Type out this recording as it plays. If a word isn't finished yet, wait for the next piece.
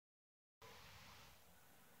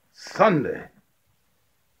Sunday,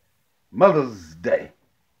 Mother's Day,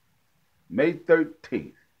 May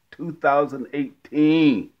 13th,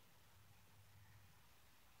 2018.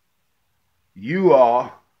 You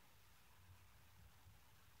are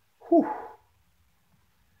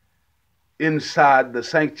inside the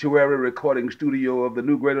sanctuary recording studio of the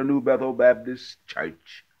New Bethel Baptist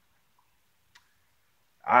Church.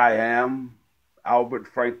 I am Albert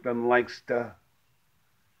Franklin Lankster,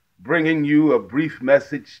 bringing you a brief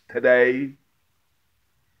message today.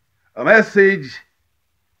 A message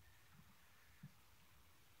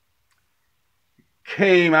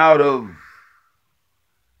came out of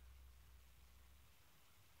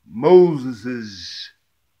Moses'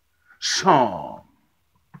 song.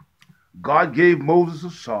 God gave Moses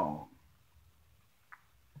a song.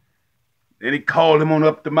 Then he called him on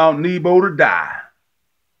up to Mount Nebo to die.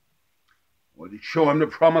 Wanted to show him the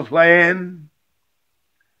promised land.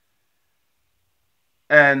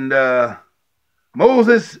 And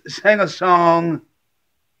Moses sang a song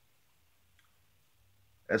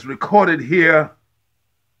that's recorded here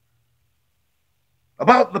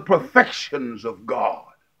about the perfections of God.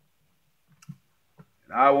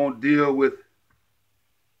 And I won't deal with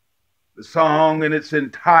the song in its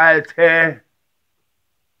entirety,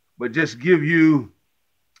 but just give you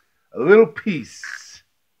a little piece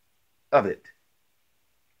of it.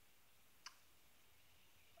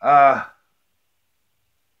 And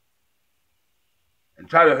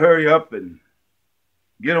try to hurry up and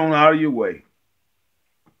get on out of your way.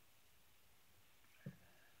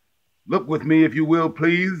 Look with me, if you will,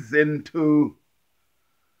 please, into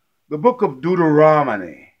the book of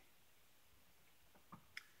Deuteronomy,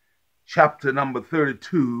 chapter number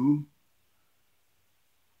 32.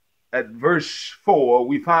 At verse 4,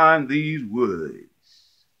 we find these words.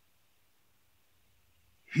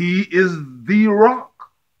 He is the rock.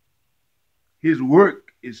 His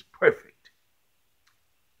work is perfect.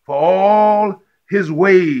 For all his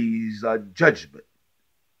ways are judgment.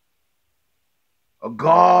 A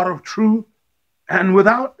God of truth and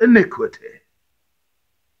without iniquity.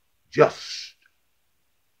 Just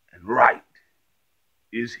and right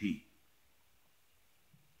is he.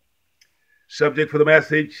 Subject for the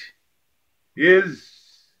message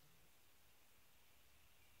is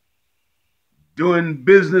doing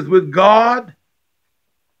business with God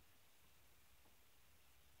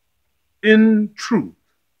in truth.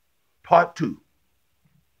 Part 2.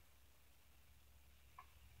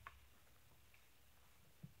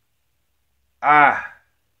 I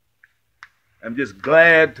am just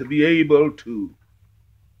glad to be able to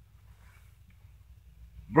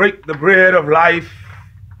break the bread of life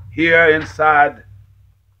here inside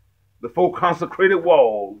the 4 consecrated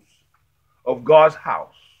walls of God's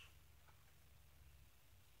house.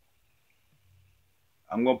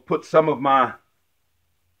 I'm going to put some of my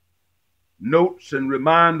notes and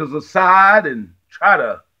reminders aside and try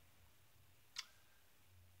to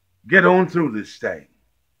get on through this thing.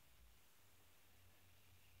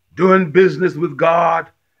 Doing business with God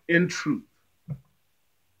in truth.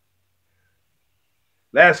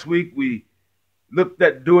 Last week we looked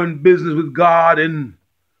at doing business with God in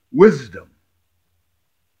wisdom.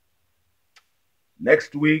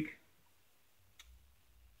 Next week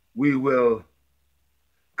we will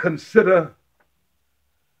consider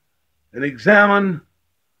and examine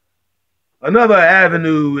another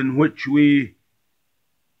avenue in which we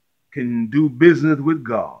can do business with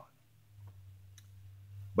God.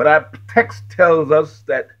 But our text tells us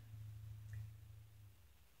that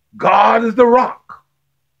God is the rock.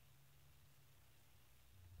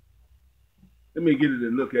 Let me get it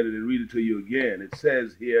and look at it and read it to you again. It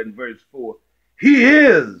says here in verse 4, he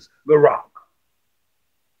is the rock.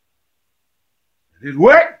 His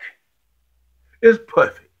work is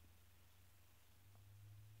perfect.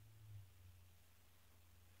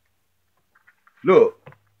 Look,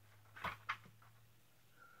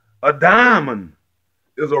 a diamond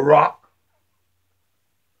is a rock.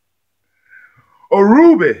 A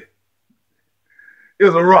ruby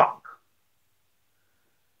is a rock.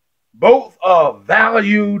 Both are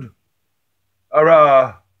valued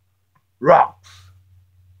rocks.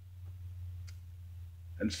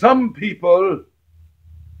 And some people,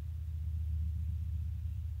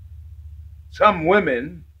 some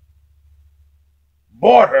women,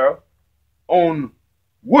 barter on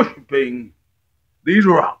worshiping these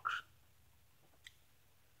rocks.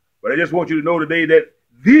 But I just want you to know today that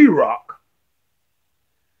the rock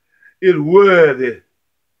is worthy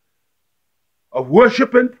of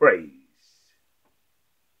worship and praise.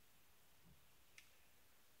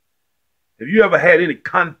 Have you ever had any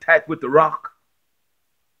contact with the rock?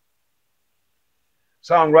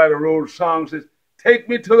 Songwriter wrote a song, says, Take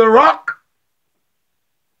me to the rock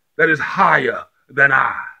that is higher than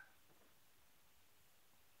I.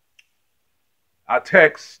 Our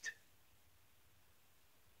text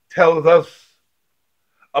tells us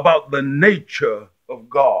about the nature of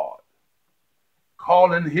God,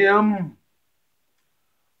 calling him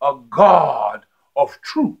a God of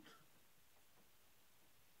truth.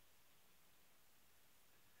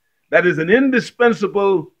 That is an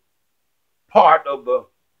indispensable part of the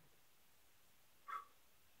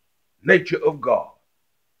nature of God.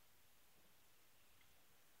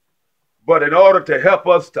 But in order to help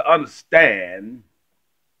us to understand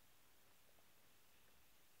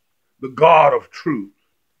the God of truth,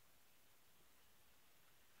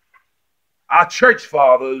 our church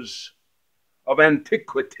fathers of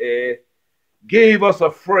antiquity gave us a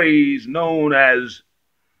phrase known as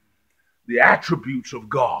the attributes of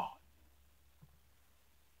God.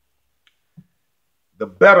 The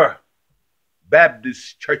better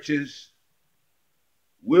Baptist churches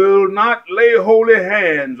will not lay holy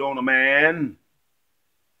hands on a man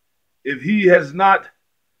if he has not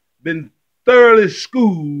been thoroughly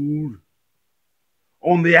schooled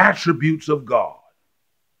on the attributes of God.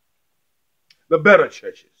 The better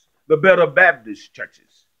churches, the better Baptist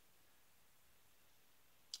churches.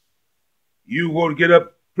 You want to get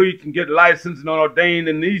up, preach, and get licensed and ordained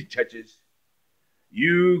in these churches,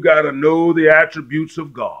 you got to know the attributes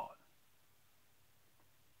of God.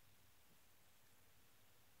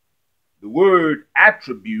 The word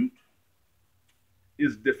attribute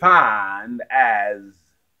is defined as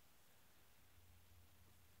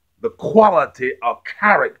the quality or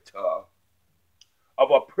character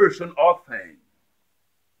of a person or thing.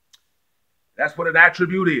 That's what an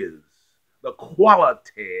attribute is. The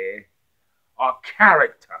quality or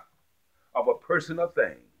character of a person or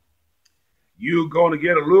thing. You're going to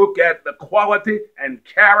get a look at the quality and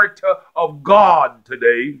character of God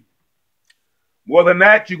today. More than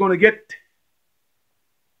that, you're going to get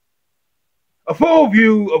a full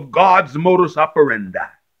view of God's modus operandi.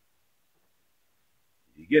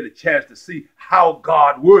 You get a chance to see how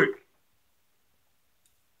God works.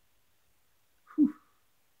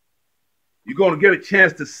 You're going to get a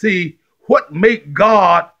chance to see what makes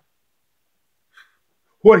God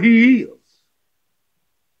what he is.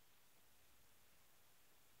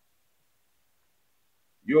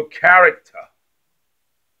 Your character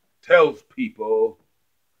tells people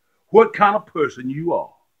what kind of person you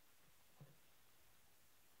are.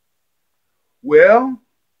 Well,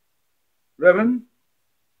 Reverend,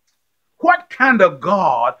 what kind of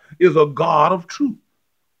God is a God of truth?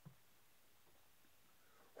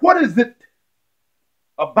 What is it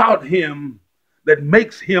about him that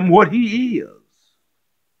makes him what he is?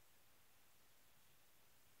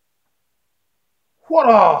 What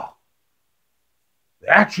are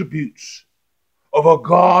the attributes of a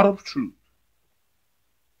God of truth?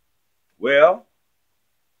 Well,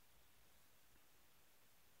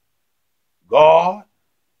 God,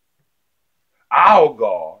 our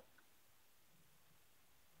God,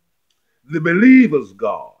 the believer's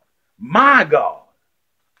God, my God.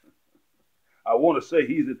 I want to say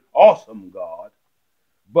he's an awesome God,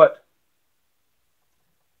 but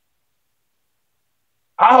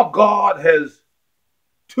our God has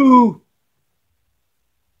two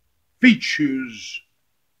features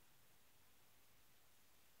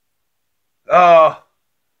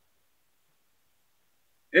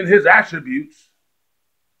in his attributes.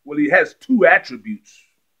 Well, he has two attributes.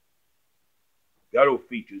 The other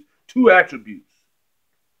features, two attributes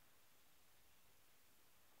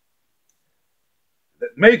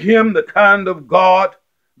that make him the kind of God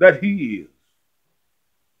that he is,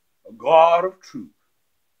 a God of truth.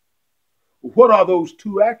 What are those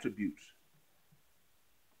two attributes?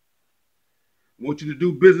 I want you to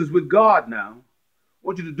do business with God now. I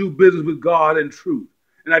want you to do business with God in truth.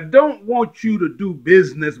 And I don't want you to do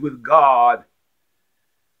business with God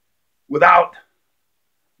without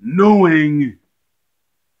knowing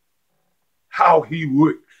how he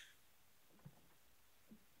works.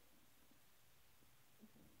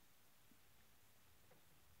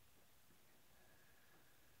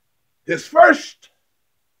 His first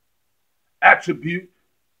attribute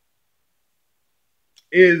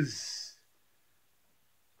is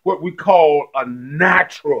what we call a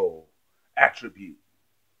natural attribute.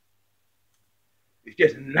 It's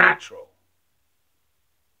just natural.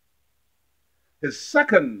 His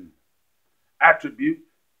second attribute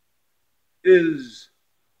is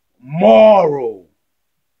moral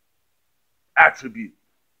attribute.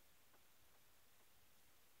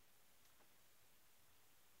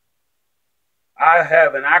 I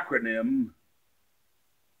have an acronym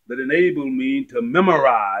that enabled me to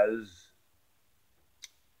memorize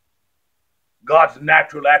God's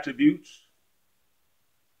natural attributes.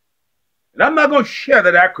 And I'm not going to share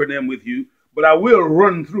that acronym with you, but I will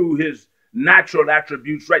run through his natural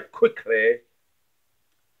attributes right quickly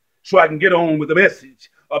so I can get on with the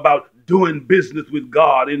message about doing business with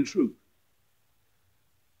God in truth.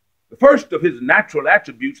 The first of his natural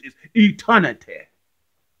attributes is eternity.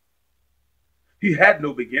 He had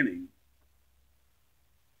no beginning.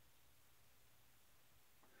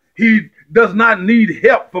 He does not need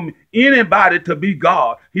help from anybody to be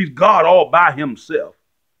God. He's God all by himself.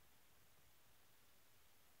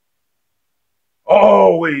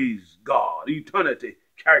 Always God. Eternity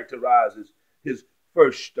characterizes his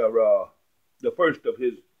the first of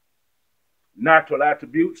his natural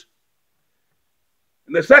attributes.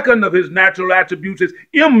 And the second of his natural attributes is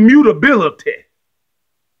immutability.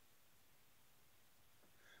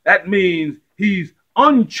 That means he's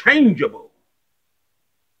unchangeable.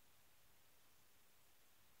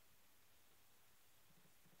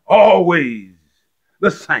 Always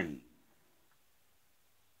the same.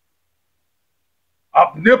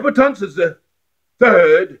 Omnipotence is the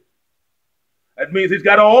third. That means he's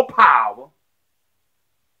got all power.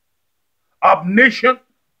 Omniscient,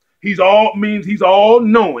 means he's all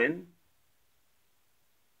knowing.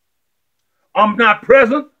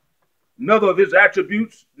 Omnipresent, another of his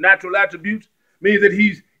attributes, natural attributes, means that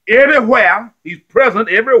he's everywhere. He's present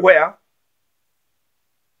everywhere.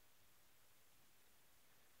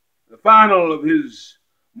 The final of his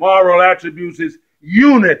moral attributes is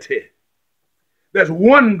unity. There's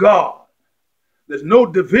one God. There's no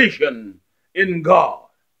division in God.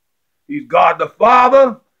 He's God the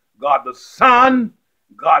Father, God the Son,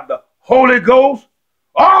 God the Holy Ghost,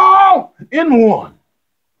 all in one.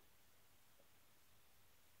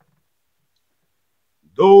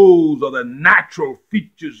 Those are the natural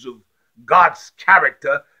features of God's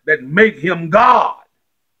character that make him God.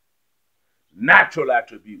 Natural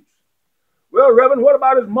attributes. Well, Reverend, what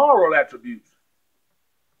about his moral attributes?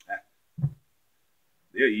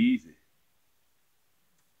 They're easy.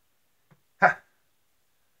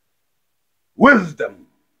 Wisdom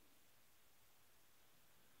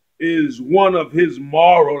is one of his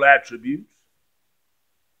moral attributes.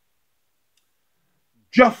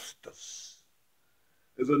 Justice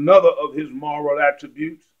is another of his moral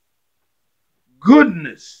attributes.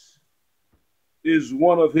 Goodness is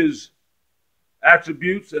one of his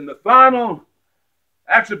attributes. And the final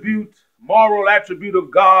attribute, moral attribute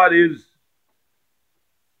of God is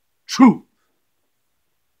truth.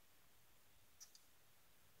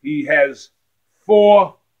 He has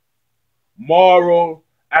 4 moral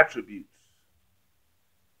attributes: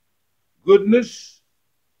 goodness,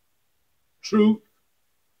 truth,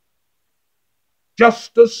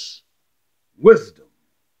 justice, wisdom.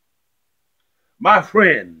 My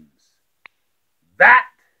friends, that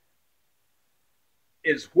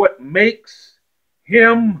is what makes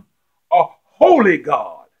him a holy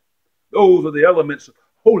God. Those are the elements of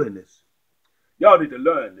holiness. Y'all need to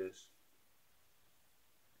learn this.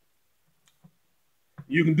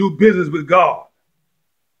 You can do business with God.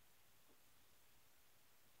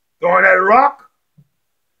 Throwing that rock,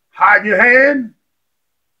 hiding your hand,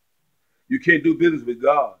 you can't do business with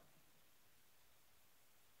God.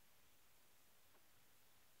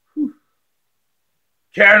 Whew.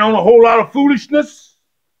 Carrying on a whole lot of foolishness,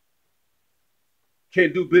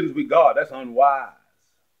 can't do business with God. That's unwise.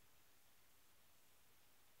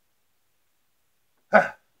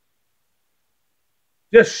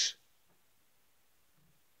 Just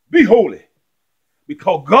be holy,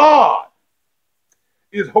 because God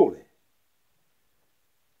is holy.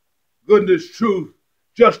 Goodness, truth,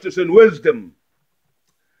 justice, and wisdom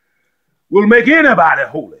will make anybody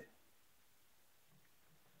holy.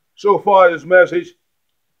 So far in this message,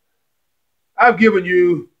 I've given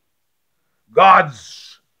you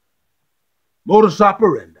God's modus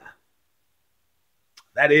operandi.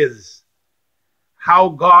 That is how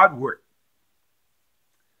God works.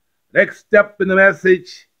 Next step in the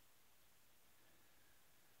message,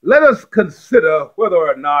 let us consider whether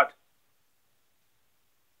or not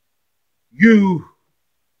you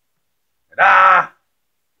and I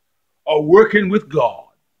are working with God.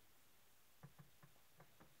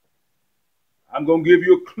 I'm going to give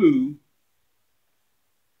you a clue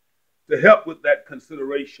to help with that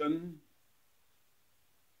consideration.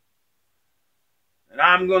 And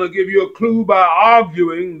I'm going to give you a clue by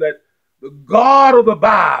arguing that the God of the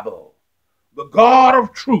Bible, the God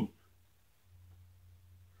of truth,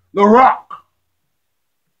 the rock,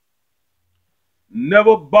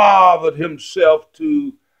 never bothered himself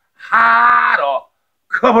to hide or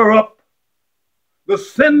cover up the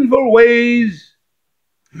sinful ways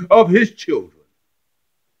of his children.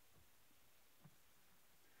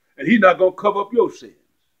 And he's not going to cover up your sins.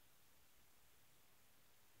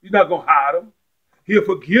 He's not going to hide them. He'll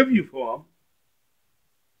forgive you for them.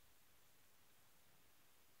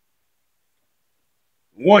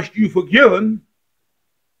 Once you're forgiven,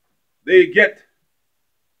 they get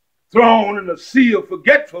thrown in the sea of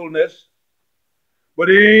forgetfulness, but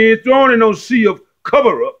they ain't thrown in no sea of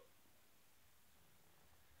cover-up.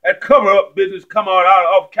 That cover-up business come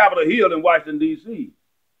out of Capitol Hill in Washington, D.C.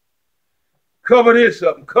 Cover this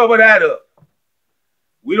up and cover that up.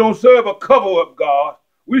 We don't serve a cover-up God.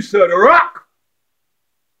 We serve a rock.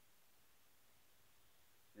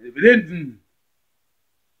 And if it didn't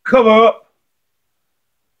cover up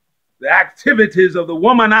the activities of the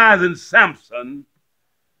womanizing Samson,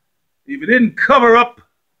 if it didn't cover up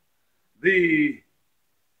the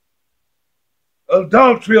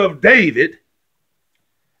adultery of David,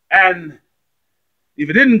 and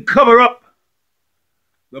if it didn't cover up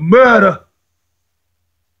the murder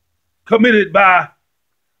committed by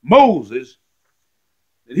Moses,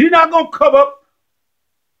 then he's not going to cover up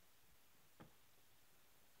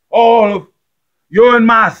all of your and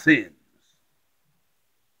my sins.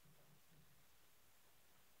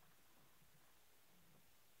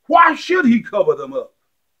 Why should he cover them up?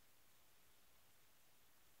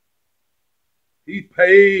 He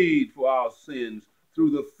paid for our sins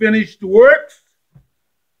through the finished works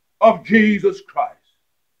of Jesus Christ.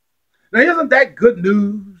 Now, isn't that good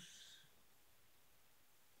news?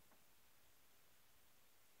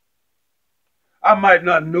 I might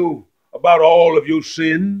not know about all of your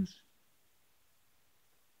sins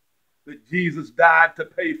that Jesus died to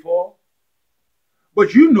pay for,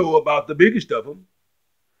 but you know about the biggest of them.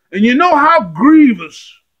 And you know how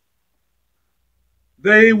grievous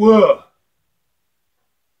they were.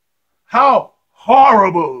 How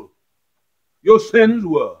horrible your sins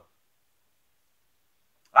were.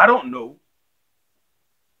 I don't know.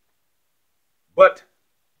 But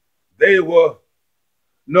they were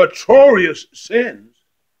notorious sins.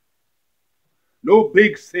 No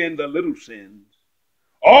big sins or little sins.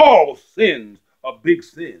 All sins are big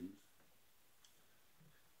sins.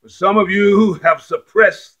 But some of you have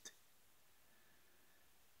suppressed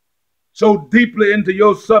so deeply into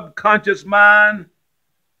your subconscious mind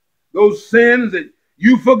those sins that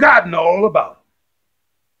you've forgotten all about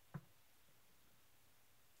them.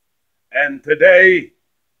 And today,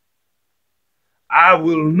 I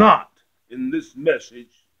will not, in this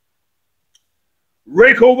message,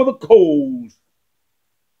 rake over the coals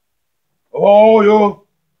of all your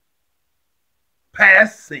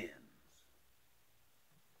past sins.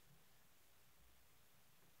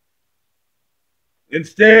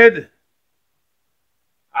 Instead,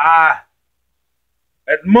 I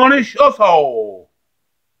admonish us all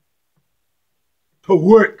to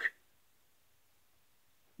work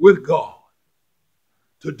with God,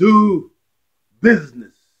 to do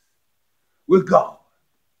business with God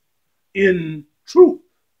in truth.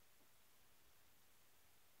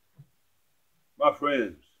 My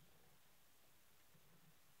friends,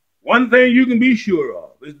 one thing you can be sure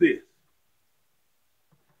of is this,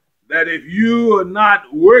 that if you are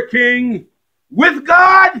not working with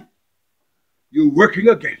God, you're working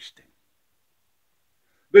against him.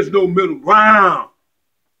 There's no middle ground.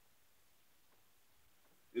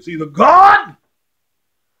 It's either God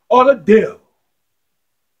or the devil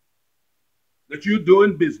that you're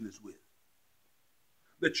doing business with,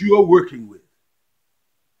 that you are working with.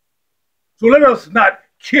 So let us not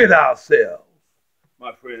kid ourselves,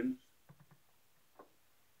 my friends.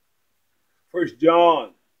 1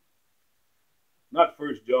 John, not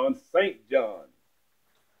 1 John, St. John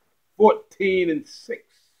 14:6.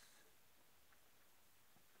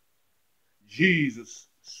 Jesus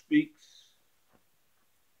speaks,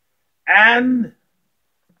 and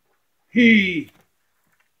he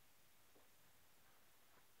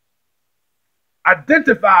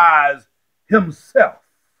identifies himself.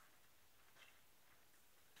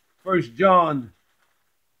 1 John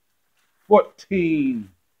 14:6.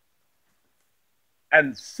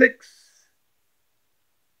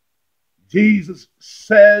 Jesus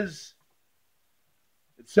says,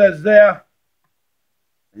 it says there,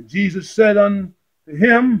 and Jesus said unto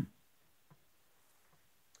him,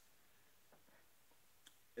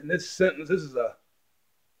 in this sentence, it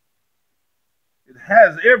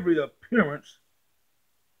has every appearance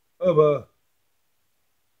of a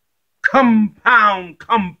compound,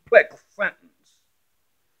 complex sentence.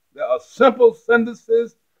 There are simple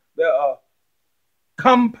sentences, there are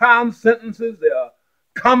compound sentences, there are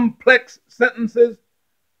complex sentences,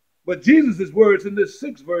 but Jesus' words in this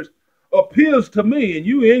 6th verse appeals to me, and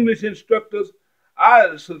you English instructors,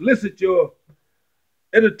 I solicit your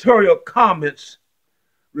editorial comments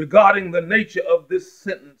regarding the nature of this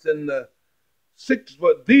sentence in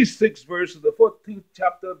these 6 verses, the 14th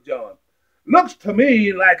chapter of John. Looks to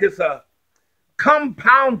me like it's a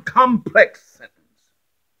compound, complex sentence.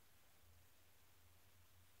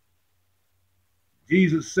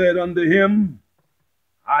 Jesus said unto him,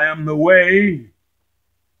 I am the way,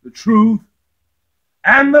 the truth,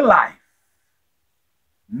 and the life.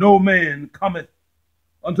 No man cometh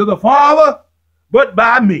unto the Father but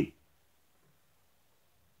by me.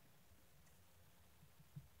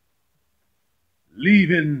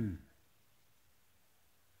 Leaving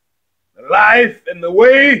the life and the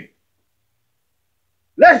way,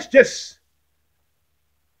 let's just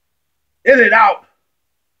edit out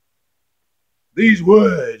these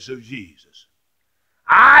words of Jesus.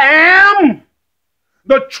 I am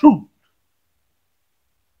the truth.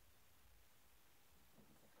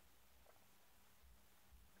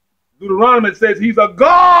 Deuteronomy says he's a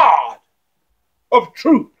God of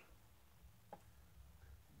truth.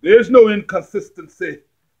 There's no inconsistency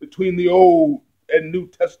between the Old and New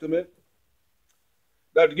Testament.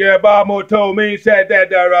 Dr. Gary Barmore told me, he said that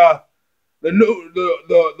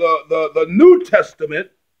the New Testament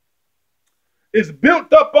is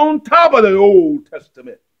built up on top of the Old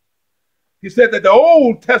Testament. He said that the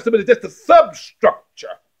Old Testament is just a substructure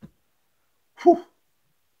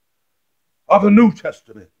of the New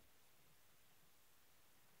Testament.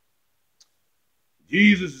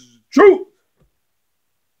 Jesus is truth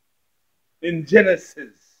in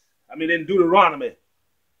in Deuteronomy.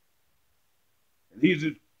 And he's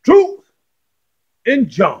the truth in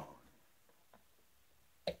John.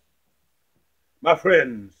 My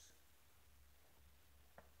friends,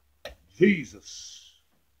 Jesus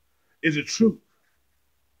is the truth.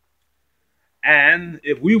 And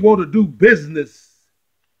if we want to do business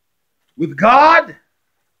with God,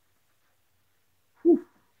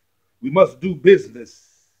 we must do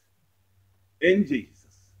business in Jesus.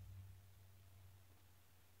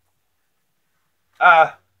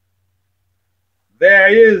 There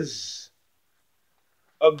is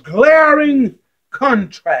a glaring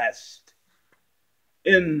contrast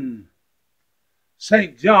in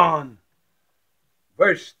St. John,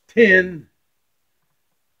 verse 10,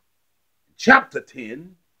 chapter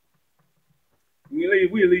 10.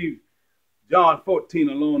 We leave John 14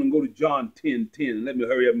 alone and go to John 10:10. Let me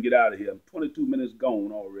hurry up and get out of here. I'm 22 minutes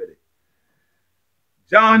gone already.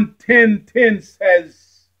 John 10:10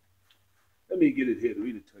 says, let me get it here to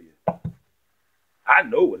read it to you. I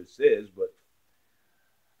know what it says, but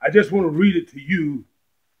I just want to read it to you.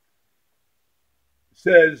 It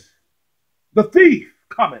says, the thief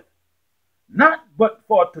cometh, not but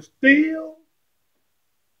for to steal,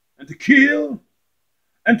 and to kill,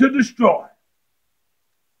 and to destroy.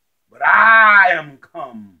 But I am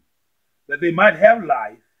come that they might have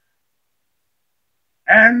life,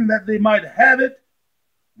 and that they might have it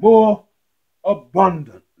more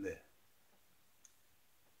abundantly.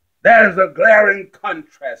 There's a glaring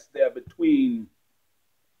contrast there between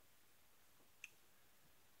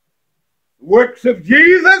the works of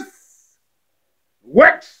Jesus,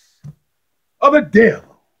 works of the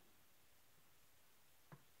devil.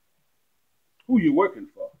 Who you working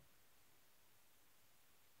for?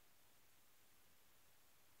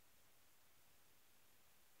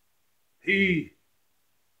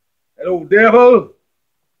 That old devil,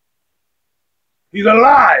 he's a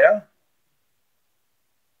liar.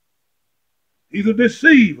 He's a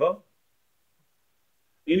deceiver.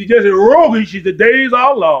 And he's just as roguish as the days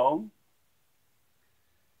are long.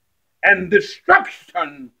 And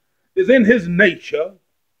destruction is in his nature.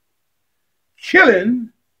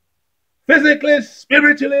 Killing, physically,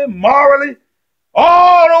 spiritually, morally,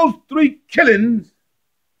 all those 3 killings,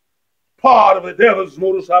 part of the devil's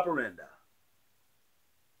modus operandi.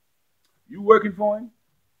 You working for him?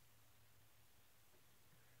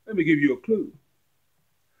 Let me give you a clue.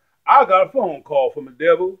 I got a phone call from the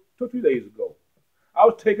devil 2 or 3 days ago. I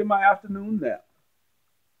was taking my afternoon nap.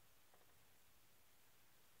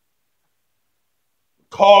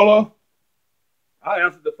 Caller, I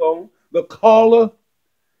answered the phone. The caller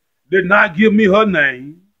did not give me her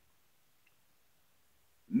name,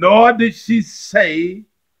 nor did she say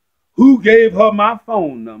who gave her my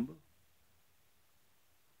phone number.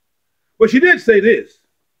 But she did say this.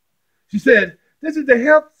 She said, this is the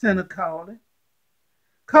health center calling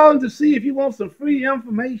to see if you want some free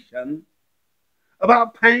information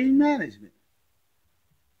about pain management.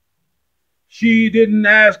 She didn't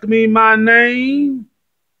ask me my name,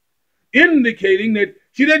 indicating that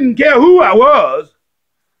she didn't care who I was,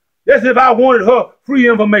 just if I wanted her free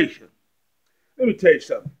information. Let me tell you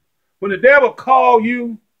something. When the devil calls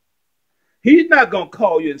you, he's not going to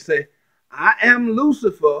call you and say, I am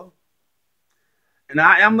Lucifer, and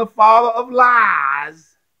I am the father of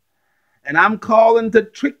lies, and I'm calling to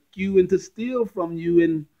trick you and to steal from you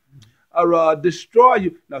and destroy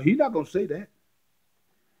you. No, he's not going to say that.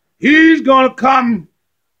 He's going to come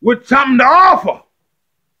with something to offer.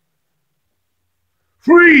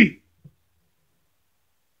 Free.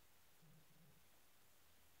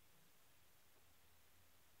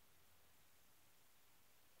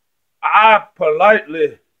 I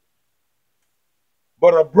politely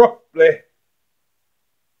but abruptly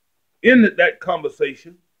ended that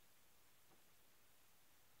conversation.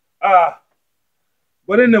 But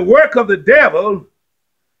in the work of the devil,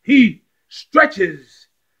 he stretches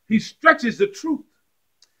the truth.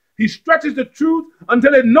 He stretches the truth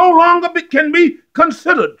until it no longer can be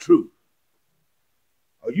considered truth.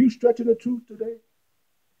 Are you stretching the truth today?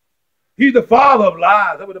 He's the father of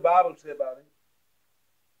lies. That's what the Bible says about him.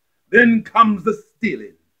 Then comes the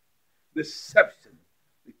stealing, deception,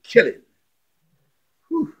 the killing.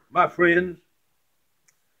 Whew, my friends,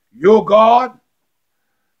 your God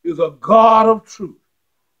is a God of truth.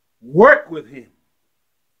 Work with him.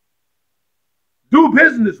 Do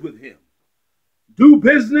business with him. Do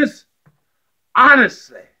business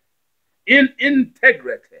honestly, in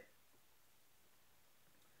integrity.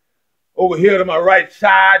 Over here to my right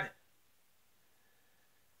side,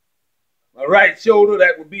 my right shoulder,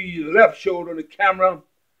 that would be the left shoulder of the camera,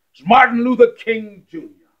 is Martin Luther King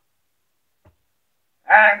Jr.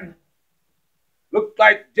 And looked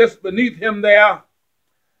like just beneath him there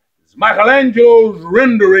is Michelangelo's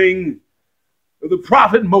rendering of the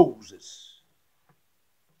prophet Moses.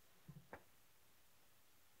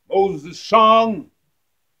 Moses' song,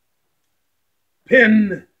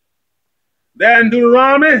 penned there in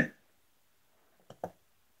Deuteronomy.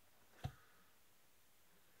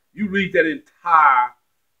 You read that entire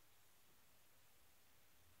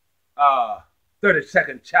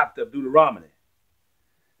 32nd chapter of Deuteronomy,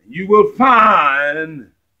 and you will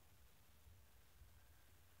find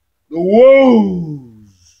the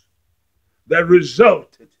woes that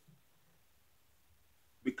resulted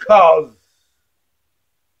because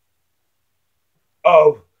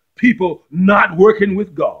of people not working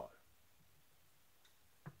with God.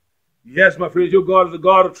 Yes, my friends, your God is a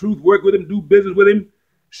God of truth. Work with him, do business with him.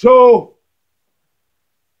 So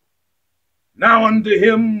now unto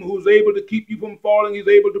him who's able to keep you from falling, he's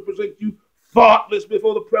able to present you faultless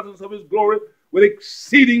before the presence of his glory with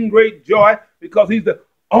exceeding great joy, because he's the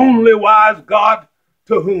only wise God,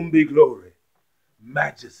 to whom be glory,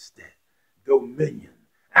 majesty, dominion,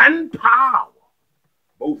 and power,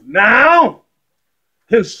 both now,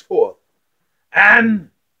 henceforth, and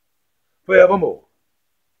forevermore.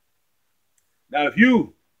 Now, if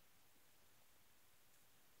you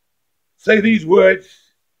say these words,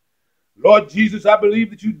 Lord Jesus, I believe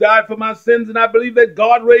that you died for my sins, and I believe that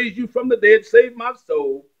God raised you from the dead, saved my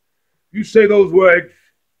soul. You say those words,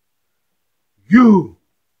 you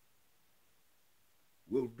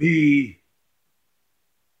will be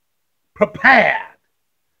prepared.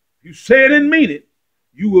 If you say it and mean it,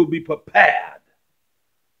 you will be prepared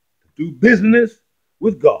to do business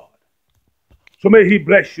with God. So may he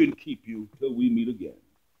bless you and keep you till we meet again.